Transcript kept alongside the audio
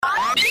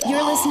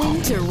You're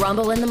listening to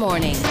Rumble in the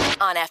Morning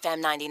on FM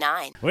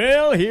 99.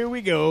 Well, here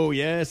we go.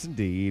 Yes,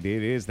 indeed.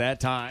 It is that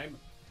time.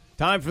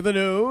 Time for the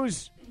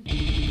news.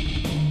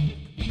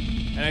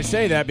 And I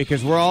say that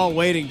because we're all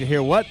waiting to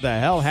hear what the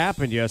hell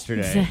happened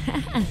yesterday.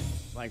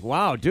 Like,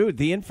 wow, dude,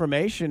 the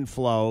information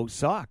flow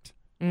sucked.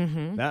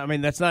 Mm-hmm. I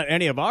mean, that's not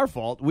any of our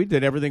fault. We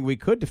did everything we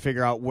could to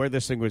figure out where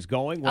this thing was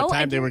going, what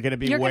time they were going to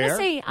be you're where. You're going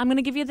to see, I'm going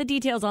to give you the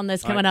details on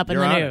this coming up in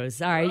you're the on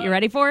news. All right, you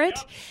ready for it?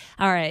 Yep.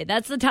 All right,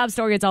 that's the top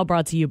story. It's all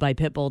brought to you by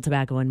Pitbull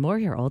Tobacco and More,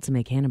 your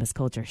ultimate cannabis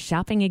culture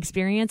shopping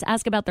experience.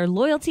 Ask about their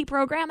loyalty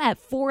program at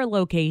 4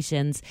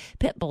 locations.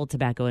 Pitbull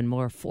Tobacco and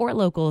More, 4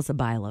 locals,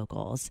 buy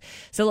locals.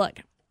 So look,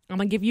 I'm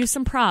going to give you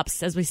some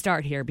props as we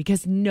start here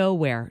because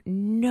nowhere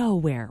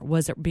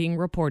was it being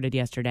reported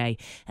yesterday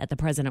that the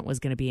president was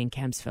going to be in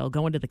Kempsville,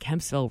 going to the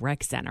Kempsville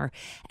Rec Center.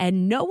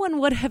 And no one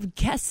would have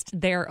guessed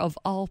there of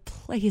all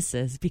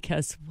places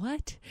because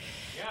what?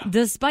 Yeah.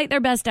 Despite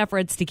their best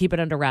efforts to keep it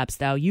under wraps,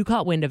 though, you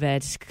caught wind of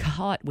it.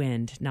 Caught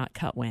wind, not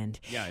cut wind.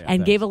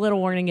 And gave a little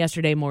warning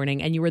yesterday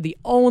morning, and you were the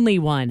only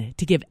one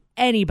to give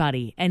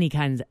anybody any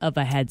kind of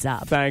a heads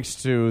up.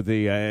 Thanks to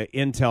the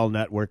Intel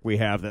network we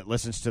have that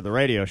listens to the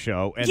radio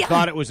show and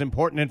thought it was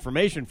important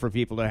information for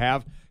people to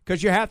have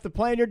because you have to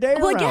plan your day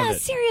around it.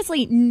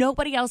 Seriously,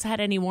 nobody else had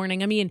any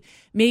warning. I mean,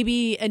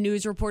 maybe a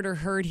news reporter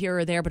heard here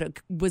or there, but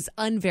it was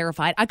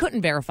unverified. I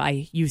couldn't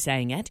verify you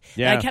saying it.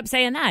 Yeah. I kept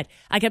saying that.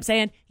 I kept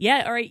saying,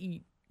 yeah, all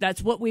right,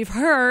 that's what we've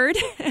heard.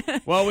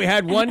 Well, we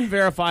had one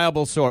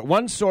verifiable source,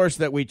 one source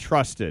that we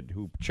trusted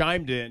who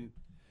chimed in.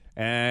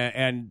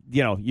 And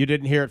you know, you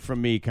didn't hear it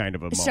from me kind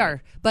of a moment.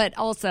 Sure, but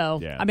also,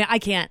 I mean, I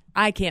can't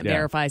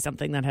verify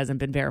something that hasn't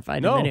been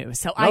verified in the news.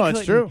 So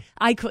it's true.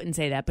 I couldn't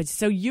say that. But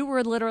so you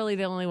were literally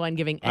the only one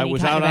giving any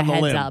kind of a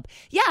heads limb. up.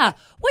 Yeah,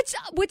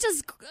 which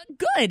is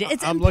good.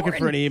 It's I'm important. looking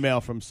for an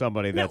email from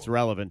somebody that's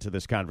relevant to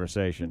this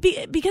conversation.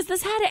 Because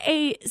this had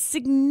a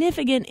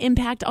significant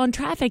impact on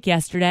traffic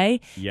yesterday.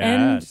 Yes.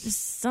 And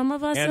some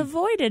of us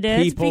avoided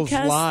it. People's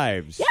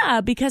lives. Yeah,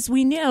 because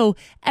we knew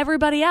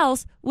everybody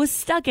else was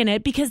stuck in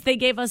it because they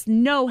gave us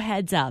no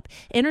heads up.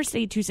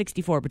 Interstate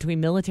 264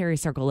 between Military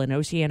Circle and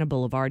Oceana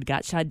Boulevard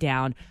got shut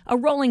down, a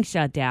rolling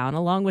shutdown,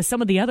 along with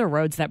some of the other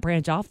roads that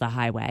branch off the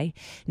highway.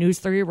 News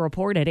 3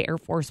 reported Air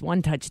Force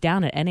One touched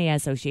down at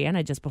NAS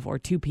Oceana just before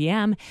 2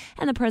 p.m.,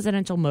 and the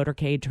presidential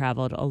motorcade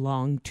traveled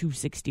along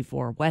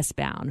 264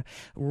 westbound.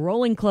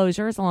 Rolling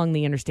closures along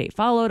the interstate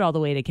followed all the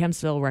way to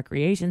Kempsville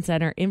Recreation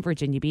Center in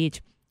Virginia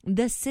Beach.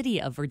 The city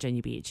of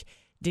Virginia Beach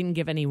didn't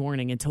give any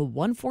warning until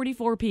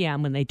 1:44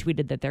 p.m. when they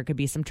tweeted that there could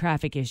be some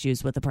traffic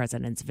issues with the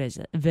president's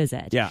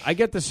visit. Yeah, I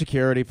get the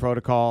security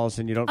protocols,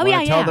 and you don't want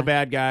to tell the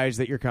bad guys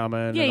that you're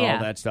coming and all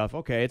that stuff.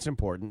 Okay, it's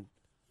important.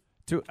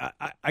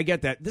 I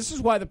get that. This is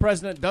why the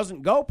president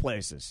doesn't go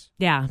places.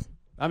 Yeah.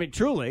 I mean,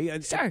 truly.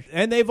 Sure.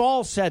 And they've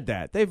all said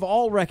that. They've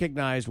all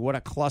recognized what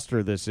a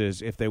cluster this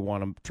is if they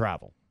want to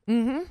travel.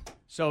 Mm-hmm.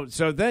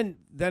 So then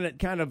it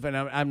kind of, and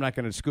I'm not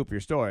going to scoop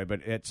your story,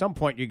 but at some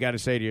point you got to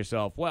say to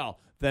yourself, well,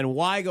 then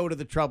why go to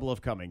the trouble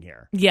of coming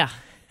here? Yeah.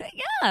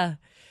 Yeah.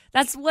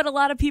 That's what a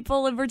lot of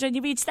people in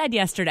Virginia Beach said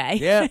yesterday.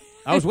 Yeah.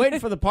 I was waiting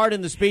for the part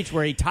in the speech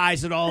where he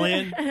ties it all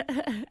in.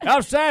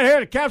 I'm standing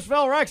here at the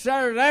Kempsville Rec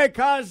Center today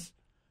because,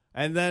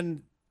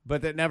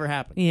 but that never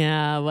happened.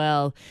 Yeah,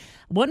 well,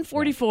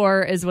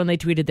 1:44 is when they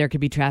tweeted there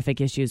could be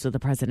traffic issues with the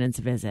president's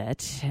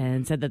visit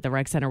and said that the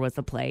rec center was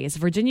the place.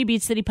 Virginia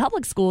Beach City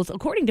Public Schools,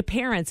 according to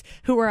parents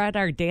who were at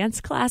our dance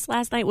class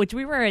last night, which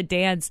we were at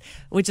dance,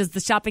 which is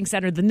the shopping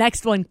center, the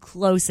next one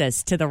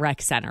closest to the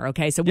rec center.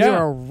 Okay, so we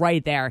were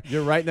right there.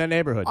 You're right in that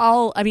neighborhood.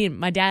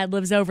 My dad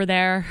lives over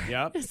there.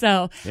 Yep.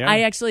 So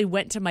I actually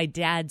went to my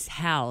dad's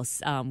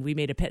house. We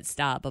made a pit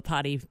stop, a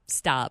potty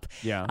stop.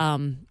 Yeah.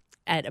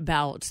 At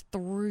about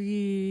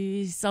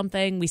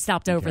 3-something, we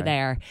stopped over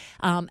there.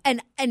 And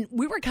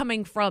we were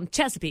coming from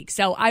Chesapeake,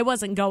 so I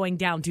wasn't going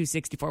down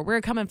 264. We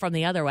were coming from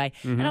the other way.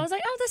 Mm-hmm. And I was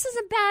like, oh, this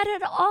isn't bad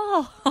at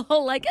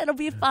all. Like, it'll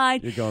be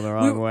fine. You're going the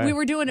wrong way. We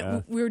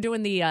were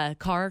doing the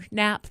car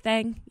nap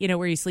thing,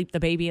 where you sleep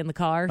the baby in the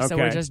car. Okay. So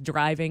we're just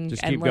driving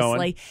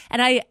endlessly.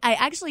 And I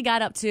actually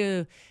got up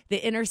to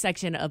the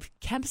intersection of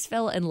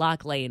Kempsville and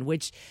Lock Lane,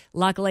 which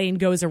Lock Lane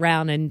goes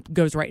around and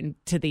goes right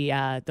into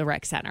the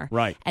rec center.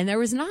 Right. And there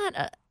was not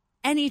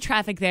any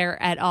traffic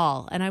there at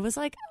all. And I was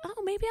like,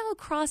 oh, maybe I'll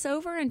cross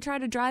over and try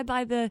to drive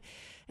by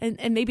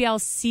and maybe I'll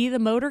see the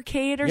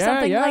motorcade or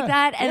something like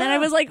that. And then I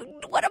was like,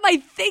 what am I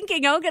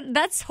thinking? Oh,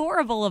 that's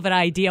horrible of an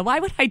idea. Why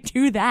would I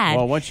do that?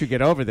 Well, once you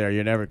get over there,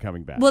 you're never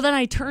coming back. Well, then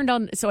I turned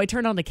on to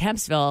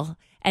Kempsville.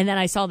 And then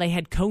I saw they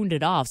had coned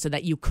it off so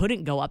that you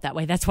couldn't go up that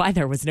way. That's why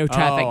there was no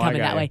traffic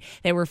coming that way.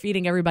 They were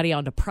feeding everybody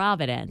onto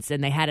Providence,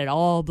 and they had it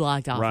all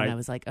blocked off. Right. And I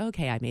was like,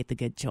 okay, I made the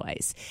good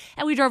choice.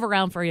 And we drove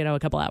around for, a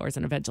couple hours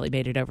and eventually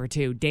made it over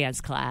to dance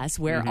class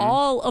where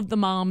all of the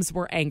moms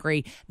were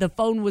angry. The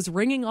phone was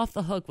ringing off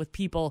the hook with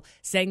people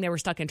saying they were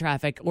stuck in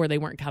traffic or they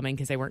weren't coming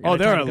because they weren't going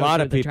to there are a lot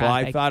of people.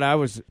 Traffic. I thought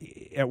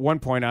at one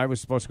point I was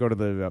supposed to go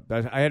to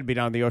I had to be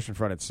down the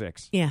oceanfront at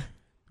 6. Yeah.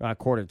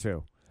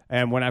 1:45.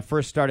 And when I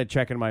first started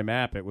checking my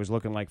map, it was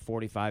looking like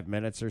 45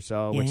 minutes or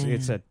so, which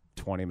it's a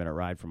 20-minute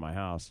ride from my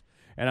house.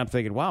 And I'm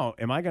thinking, wow,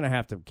 am I going to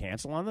have to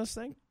cancel on this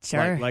thing?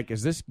 Sure. Like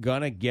is this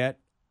going to get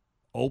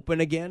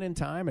open again in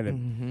time?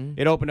 And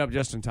it opened up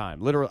just in time.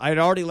 Literally, I had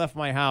already left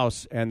my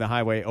house, and the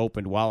highway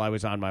opened while I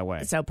was on my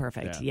way. So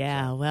perfect.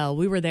 Yeah. Well,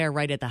 we were there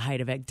right at the height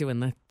of it, doing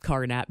the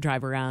car nap,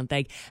 drive around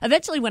thing.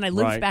 Eventually, when I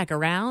looped back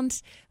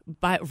around,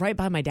 right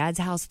by my dad's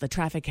house, the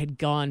traffic had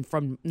gone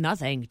from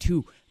nothing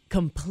to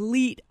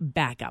complete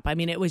backup. I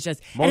mean, it was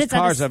just most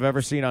cars I've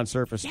ever seen on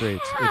surface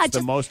streets. It's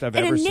the most I've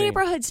ever seen. In a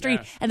neighborhood street.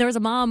 Yeah. And there was a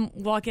mom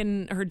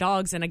walking her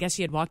dogs, and I guess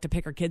she had walked to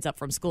pick her kids up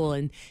from school,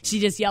 and she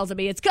just yells at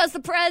me, "It's because the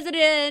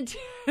president's here."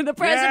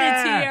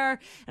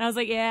 And I was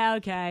like, yeah,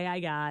 okay, I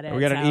got it. We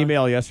got an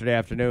email yesterday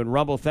afternoon.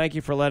 Rumble, thank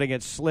you for letting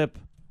it slip.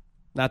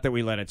 Not that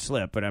we let it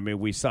slip, but I mean,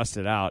 we sussed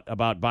it out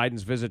about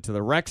Biden's visit to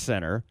the rec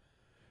center.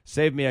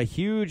 Saved me a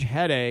huge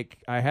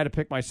headache. I had to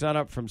pick my son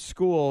up from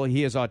school.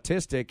 He is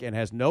autistic and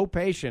has no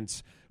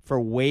patience for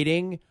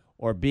waiting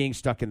or being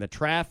stuck in the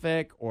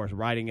traffic or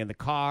riding in the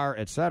car,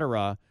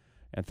 etc.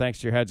 And thanks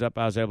to your heads up,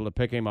 I was able to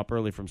pick him up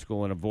early from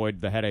school and avoid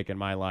the headache in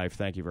my life.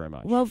 Thank you very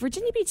much. Well,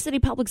 Virginia Beach City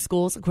Public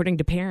Schools, according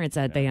to parents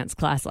at dance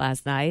class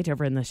last night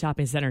over in the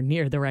shopping center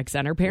near the rec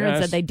center, parents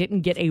said they didn't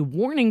get a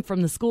warning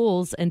from the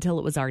schools until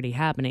it was already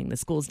happening. The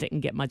schools didn't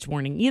get much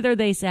warning either,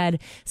 they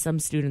said. Some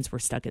students were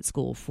stuck at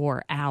school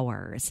for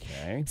hours.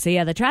 Okay. So,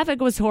 yeah, the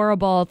traffic was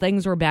horrible.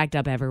 Things were backed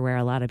up everywhere.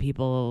 A lot of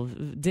people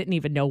didn't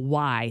even know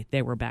why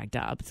they were backed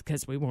up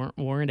because we weren't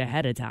warned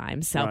ahead of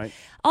time. So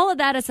all of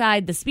that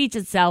aside, the speech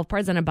itself,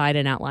 President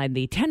Biden outlined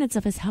the tenets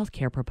of his health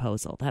care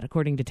proposal. That,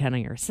 according to 10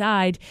 on Your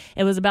Side,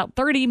 it was about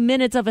 30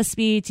 minutes of a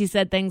speech. He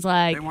said things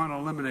like, they want to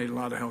eliminate a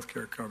lot of health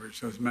care coverage,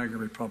 those MAGA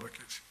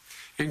Republicans,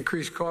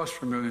 increase costs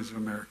for millions of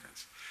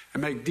Americans,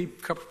 and make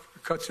deep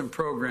cuts in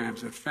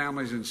programs that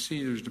families and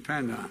seniors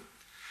depend on.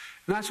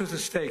 And that's what's at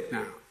stake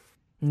now.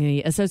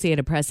 The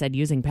Associated Press said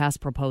using past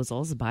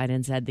proposals,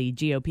 Biden said the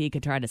GOP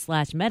could try to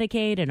slash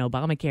Medicaid and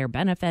Obamacare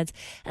benefits,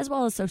 as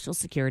well as Social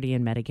Security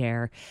and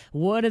Medicare.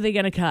 What are they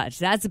going to cut?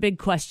 That's a big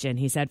question.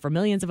 He said for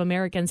millions of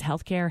Americans,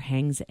 health care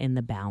hangs in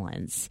the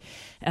balance.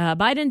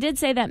 Biden did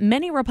say that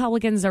many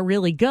Republicans are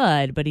really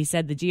good, but he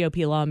said the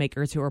GOP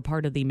lawmakers who are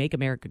part of the Make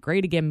America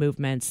Great Again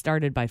movement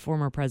started by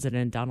former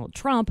President Donald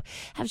Trump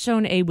have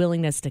shown a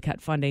willingness to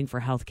cut funding for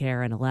health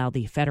care and allow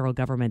the federal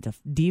government to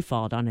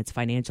default on its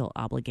financial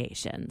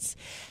obligations.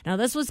 Now,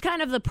 this was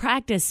kind of the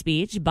practice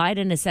speech.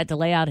 Biden is set to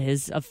lay out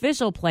his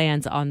official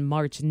plans on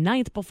March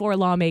 9th before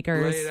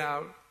lawmakers. Lay it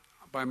out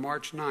by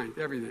March 9th,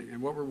 everything,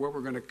 and what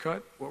we're going to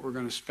cut, what we're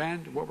going to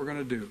spend, what we're going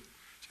to do.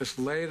 Just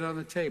lay it on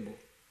the table.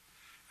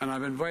 And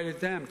I've invited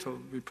them to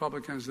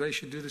Republicans. They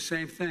should do the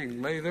same thing.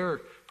 Lay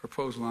their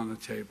proposal on the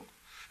table.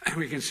 And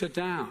we can sit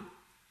down,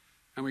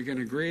 and we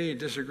can agree,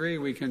 disagree.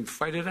 We can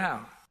fight it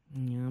out.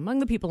 Yeah, among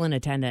the people in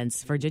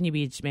attendance, Virginia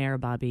Beach Mayor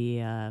Bobby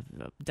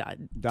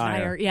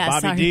Dyer. Yeah,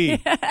 Bobby sorry.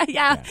 D.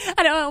 yeah,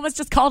 I know. I almost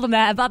just called him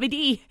that. Bobby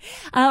D.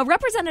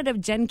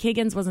 Representative Jen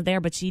Kiggins wasn't there,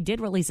 but she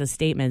did release a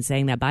statement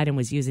saying that Biden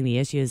was using the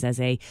issues as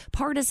a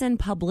partisan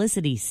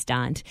publicity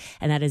stunt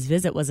and that his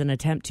visit was an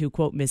attempt to,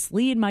 quote,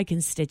 mislead my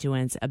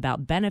constituents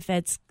about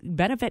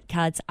benefit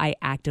cuts I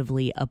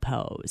actively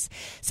oppose.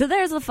 So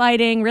there's the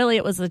fighting. Really,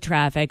 it was the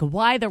traffic.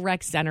 Why the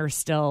rec center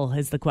still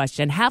is the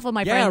question. Half of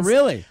my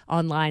friends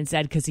online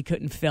said because he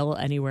couldn't fill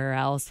anywhere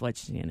else,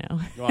 which,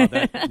 Well,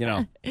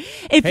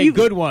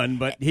 good one,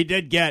 but he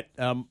did get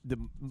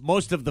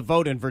most of the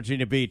vote in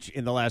Virginia Beach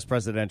in the last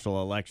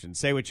presidential election.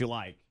 Say what you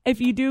like.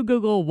 If you do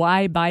Google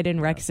why Biden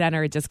Rec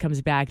Center, it just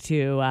comes back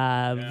to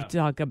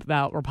talk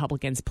about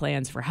Republicans'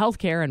 plans for health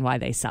care and why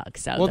they suck.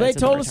 So they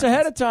told us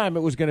ahead of time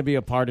it was going to be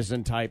a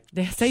partisan type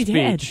they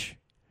speech.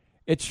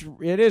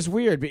 It is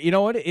weird, but you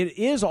know what? It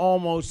is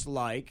almost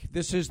like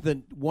this is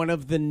one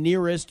of the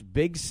nearest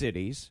big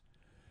cities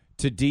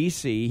to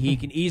D.C. He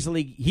can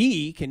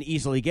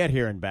easily get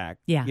here and back.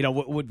 Yeah.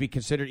 What would be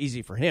considered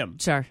easy for him.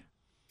 Sure.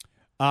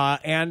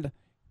 And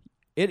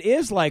it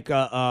is like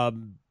a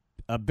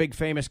big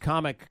famous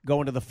comic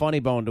going to the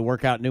Funny Bone to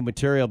work out new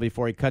material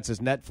before he cuts his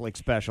Netflix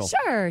special.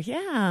 Sure,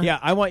 yeah. Yeah,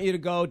 I want you to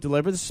go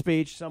deliver the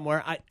speech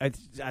somewhere.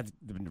 The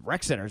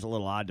rec center is a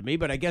little odd to me,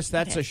 but I guess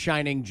that's a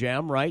shining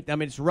gem, right? I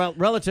mean, it's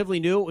relatively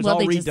new. It was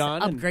all redone.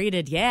 Just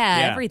upgraded,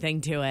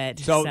 everything to it.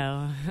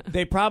 So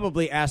they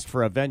probably asked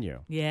for a venue.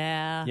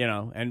 Yeah.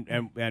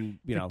 And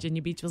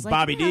Virginia Beach was like,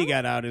 Bobby D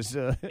got out his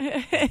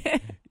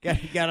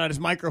got out his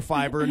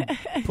microfiber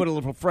and put a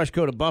little fresh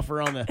coat of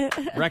buffer on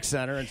the rec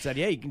center and said,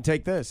 "Yeah, you can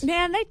take this."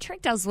 Man, they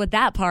tricked us with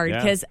that part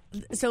because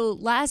so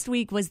last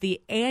week was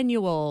the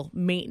annual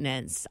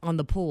maintenance on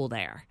the pool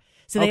there.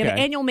 So they have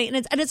annual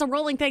maintenance, and it's a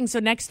rolling thing. So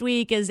next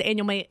week is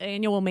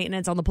annual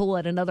maintenance on the pool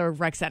at another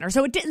rec center.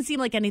 So it didn't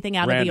seem like anything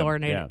out of the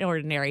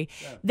ordinary.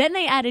 Yeah. Then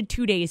they added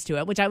 2 days to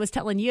it, which I was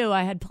telling you.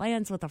 I had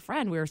plans with a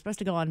friend. We were supposed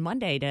to go on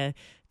Monday to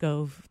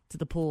go to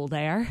the pool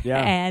there,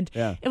 and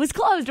it was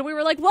closed. And we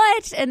were like,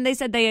 what? And they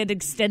said they had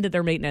extended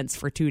their maintenance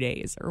for 2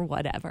 days or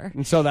whatever.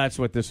 And so that's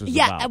what this was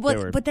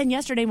about. But then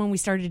yesterday when we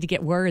started to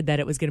get word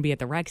that it was going to be at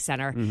the rec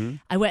center,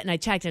 I went and I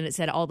checked, and it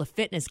said all the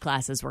fitness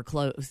classes were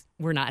closed,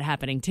 were not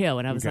happening too.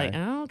 And I was like,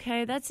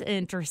 Okay, that's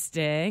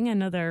interesting.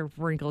 Another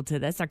wrinkle to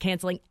this. They're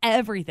canceling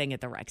everything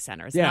at the rec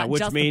centers. Yeah, not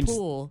which just means the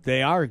pool.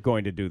 they are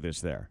going to do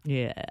this there.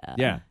 Yeah.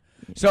 Yeah.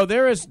 So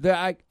there is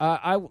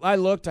I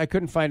looked. I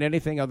couldn't find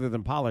anything other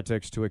than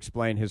politics to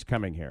explain his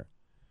coming here.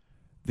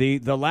 The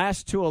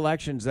last 2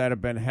 elections that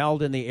have been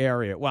held in the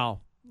area.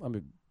 Well, let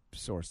me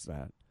source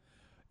that.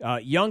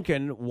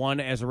 Youngkin won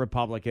as a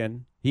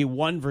Republican. He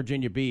won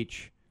Virginia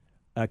Beach,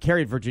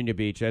 carried Virginia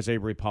Beach as a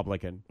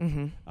Republican.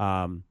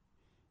 Mm-hmm.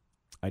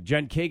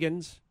 Jen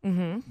Kiggins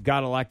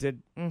got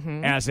elected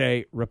as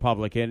a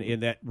Republican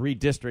in that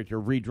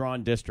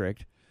redrawn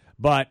district.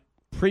 But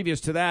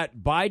previous to that,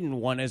 Biden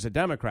won as a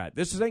Democrat.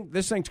 This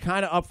thing's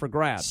kind of up for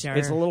grabs. Sure.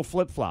 It's a little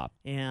flip-flop.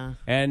 Yeah.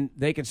 And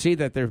they can see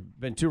that there have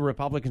been 2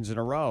 Republicans in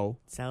a row.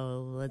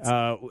 So let's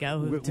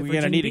We're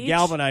going to need to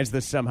galvanize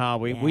this somehow.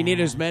 We need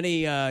as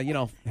many,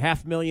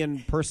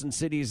 500,000 person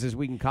cities as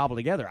we can cobble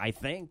together, I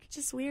think.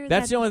 Just weird.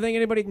 That's the only thing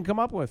anybody can come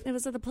up with. It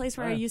was at the place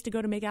where I used to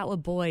go to make out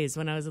with boys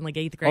when I was in like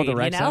 8th grade. Oh, the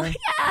rec center?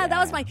 Yeah, that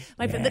was my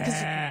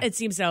because it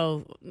seems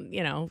so,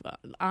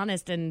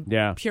 honest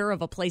and pure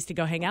of a place to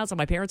go hang out. So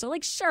my parents are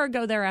like, sure,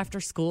 go there after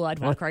school. I'd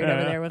walk right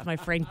over there with my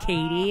friend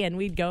Katie, and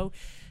we'd go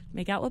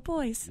make out with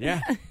boys.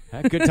 Yeah,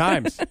 good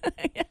times.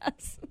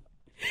 Yes.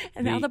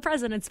 And now the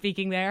president's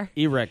speaking there.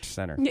 Erect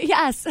Center.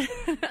 Yes.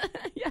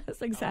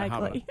 Yes,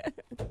 exactly.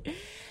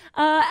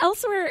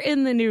 Elsewhere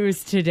in the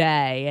news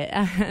today,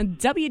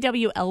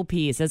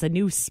 WWLP says a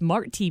new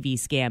smart TV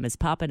scam is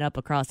popping up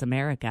across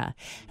America.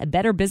 A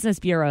Better Business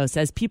Bureau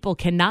says people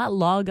cannot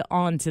log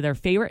on to their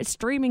favorite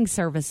streaming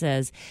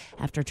services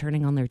after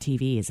turning on their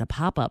TVs. A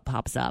pop-up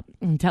pops up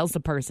and tells the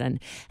person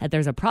that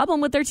there's a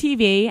problem with their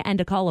TV and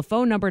to call a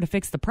phone number to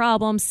fix the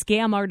problem.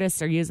 Scam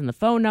artists are using the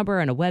phone number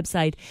and a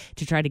website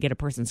to try to get a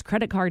person's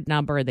credit card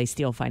number. They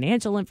steal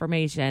financial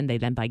information. They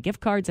then buy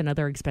gift cards and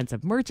other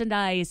expensive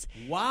merchandise.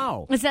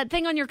 Wow. It's that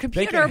thing on your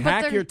computer. They can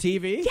hack your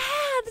TV? Yeah,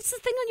 that's the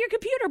thing on your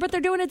computer, but they're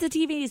doing it to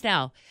TVs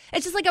now.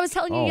 It's just like I was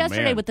telling you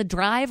yesterday man. with the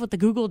Drive, with the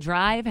Google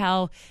Drive,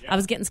 how I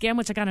was getting scammed,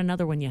 which I got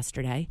another one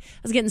yesterday. I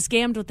was getting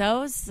scammed with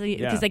those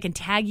because they can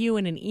tag you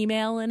in an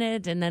email in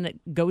it, and then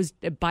it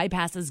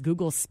bypasses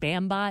Google's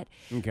spam bot.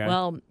 Okay.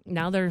 Well,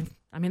 now they're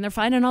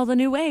finding all the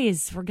new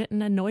ways. We're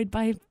getting annoyed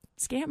by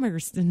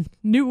scammers in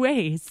new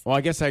ways. Well,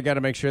 I guess I got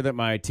to make sure that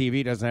my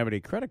TV doesn't have any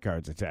credit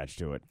cards attached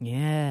to it.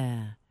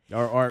 Yeah.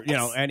 Or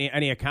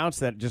any accounts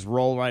that just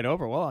roll right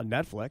over. Well, on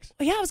Netflix.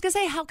 Yeah, I was going to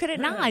say, how could it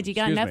not? You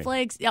got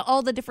Netflix,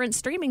 all the different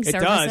streaming it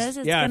services.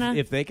 Does. Yeah,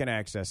 if they can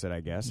access it,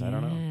 I guess. I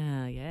don't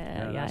know.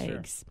 Yeah,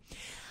 yikes.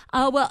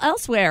 Sure. Well,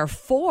 elsewhere,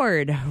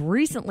 Ford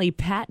recently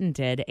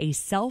patented a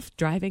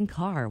self-driving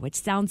car, which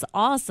sounds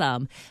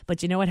awesome.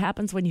 But you know what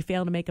happens when you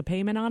fail to make a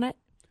payment on it?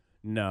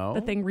 No.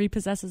 The thing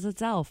repossesses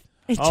itself.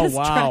 It just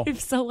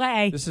drives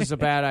away. This is a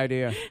bad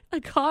idea. A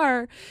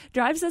car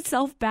drives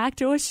itself back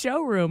to a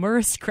showroom or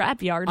a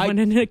scrapyard when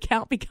an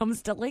account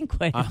becomes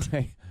delinquent.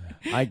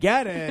 I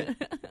get it.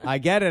 I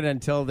get it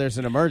until there's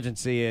an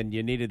emergency and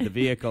you needed the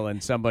vehicle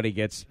and somebody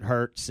gets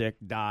hurt, sick,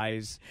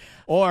 dies,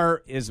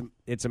 or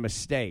it's a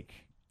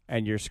mistake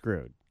and you're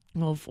screwed.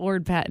 Well,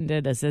 Ford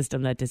patented a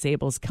system that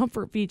disables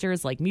comfort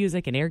features like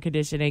music and air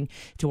conditioning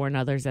to warn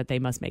others that they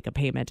must make a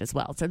payment as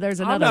well. So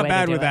there's another way I'm not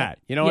bad to do with it. that.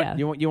 You know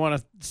what? You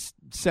want to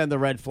send the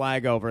red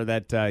flag over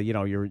that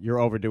you're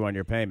overdue on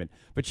your payment.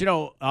 But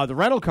the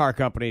rental car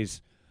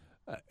companies,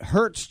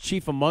 Hertz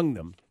chief among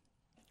them,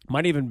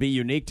 might even be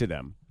unique to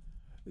them.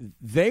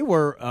 They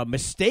were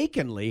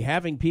mistakenly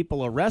having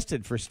people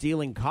arrested for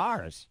stealing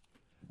cars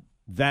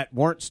that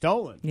weren't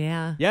stolen.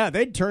 Yeah. Yeah,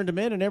 they'd turned them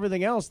in and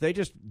everything else. They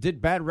just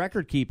did bad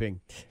record keeping.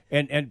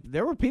 And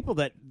there were people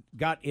that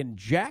got in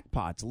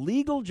jackpots,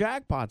 legal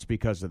jackpots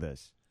because of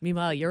this.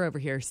 Meanwhile, you're over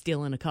here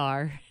stealing a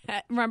car.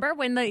 Remember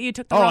when you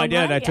took the wrong I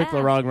did. one? I took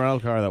the wrong rental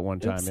car that one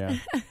time,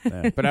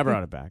 yeah. But I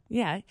brought it back.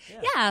 Yeah.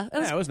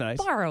 It was nice.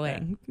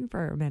 Borrowing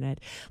for a minute.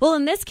 Well,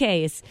 in this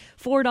case,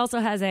 Ford also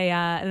has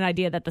an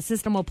idea that the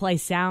system will play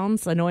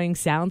annoying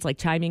sounds like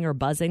chiming or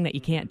buzzing that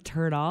you can't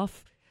turn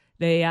off.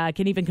 They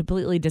can even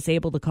completely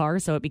disable the car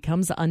so it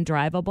becomes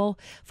undrivable.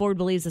 Ford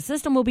believes the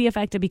system will be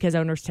effective because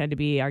owners tend to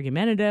be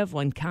argumentative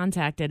when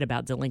contacted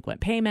about delinquent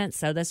payments.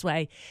 So this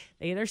way,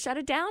 they either shut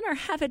it down or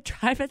have it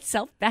drive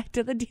itself back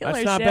to the dealership.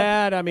 That's not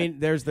bad. I mean,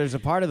 there's a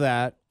part of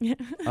that.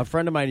 A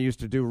friend of mine used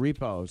to do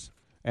repos,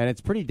 and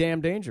it's pretty damn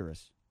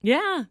dangerous.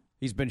 Yeah.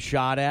 He's been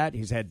shot at.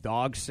 He's had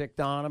dogs sicked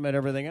on him and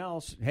everything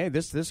else. Hey,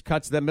 this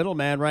cuts the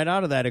middleman right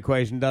out of that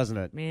equation, doesn't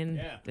it?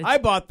 I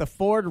bought the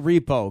Ford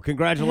Repo.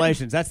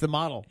 Congratulations. That's the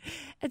model.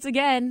 It's,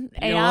 again,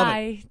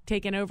 AI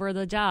taking over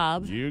the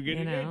job. You're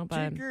going to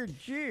but... get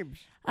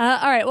Jeeps. All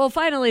right. Well,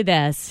 finally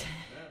this.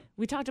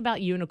 We talked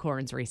about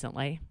unicorns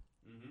recently,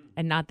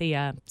 and not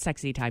the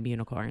sexy time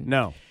unicorn.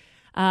 No.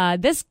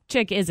 This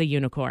chick is a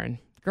unicorn.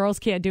 Girls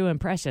can't do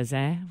impressions,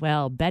 eh?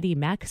 Well, Betty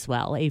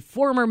Maxwell, a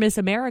former Miss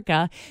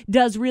America,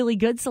 does really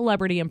good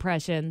celebrity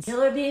impressions.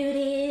 Your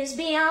beauty is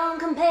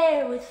beyond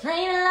compare with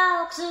flaming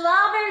locks of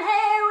auburn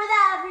hair, with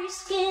ivory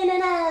skin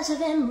and eyes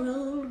of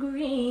emerald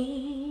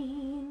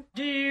green.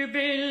 Do you believe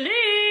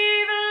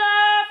in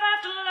love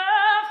after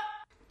love?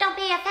 Don't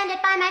be afraid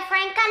offended by my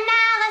frank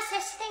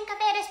analysis. Think of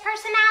it as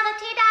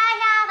personality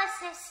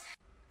dialysis.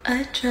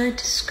 I tried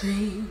to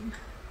scream,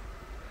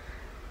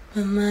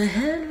 but my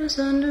head was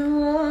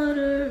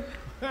underwater.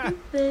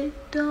 They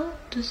don't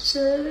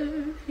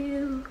deserve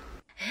you.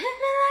 Hit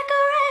me like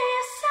a ray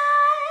of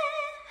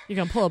sun. You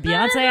gonna pull a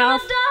Beyonce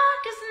off?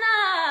 Darkest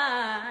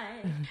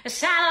night. It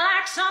sounded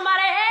like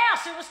somebody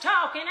else who was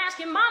talking,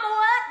 asking Mama,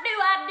 what do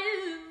I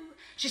do?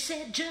 She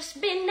said,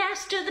 just be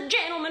nice to the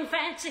gentleman,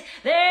 Fancy.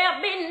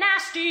 They'll be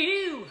nice to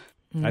you.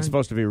 That's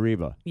supposed to be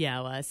Reba. Yeah,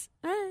 it was.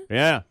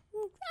 Yeah.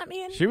 I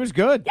mean, She was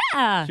good.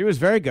 yeah. She was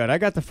very good. I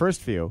got the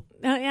first few.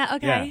 Oh, yeah,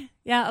 okay.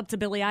 Yeah, up to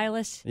Billie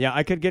Eilish. Yeah,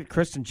 I could get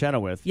Kristen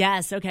Chenoweth.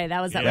 Yes, okay,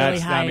 that was that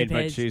That's, really high I mean, but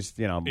pitch. she's,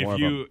 more If of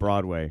you- a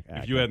Broadway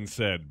actor. If you hadn't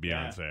said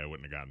Beyonce, I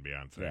wouldn't have gotten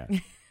Beyonce. Yeah.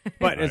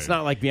 But it's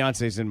not like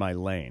Beyonce's in my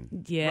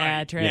lane. Yeah,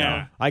 Right. true.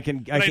 Yeah. I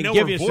can I know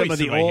give her you some voice of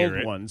the if I hear old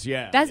it. ones.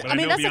 Yeah. That's, But I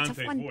mean, I know that's a tough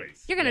Beyonce's one.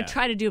 voice. You're gonna Yeah.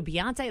 try to do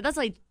Beyonce. That's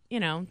like,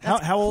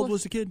 that's How old close-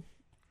 was the kid?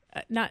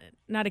 Not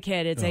a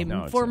kid. It's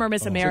No, a it's former a-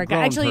 Miss it's a America.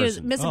 grown Actually, it was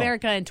person. Miss Oh.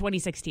 America in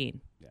 2016.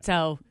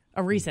 So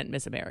a recent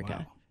Miss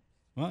America.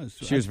 Wow. Well,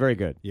 She was very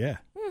good. Yeah.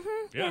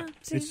 Yeah.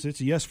 It's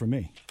a yes for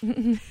me.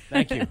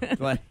 Thank you.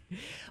 Glad.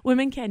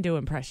 Women can do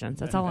impressions.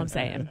 That's all I'm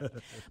saying.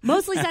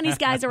 Mostly sunny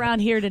skies around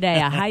here today.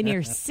 A high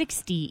near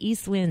 60.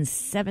 East winds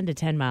 7 to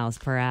 10 miles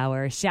per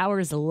hour.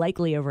 Showers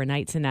likely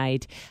overnight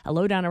tonight. A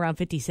low down around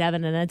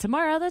 57. And then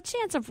tomorrow, the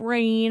chance of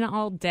rain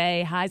all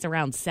day. Highs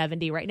around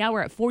 70. Right now,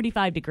 we're at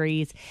 45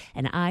 degrees.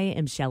 And I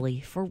am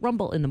Shelly for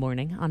Rumble in the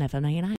Morning on FM 99.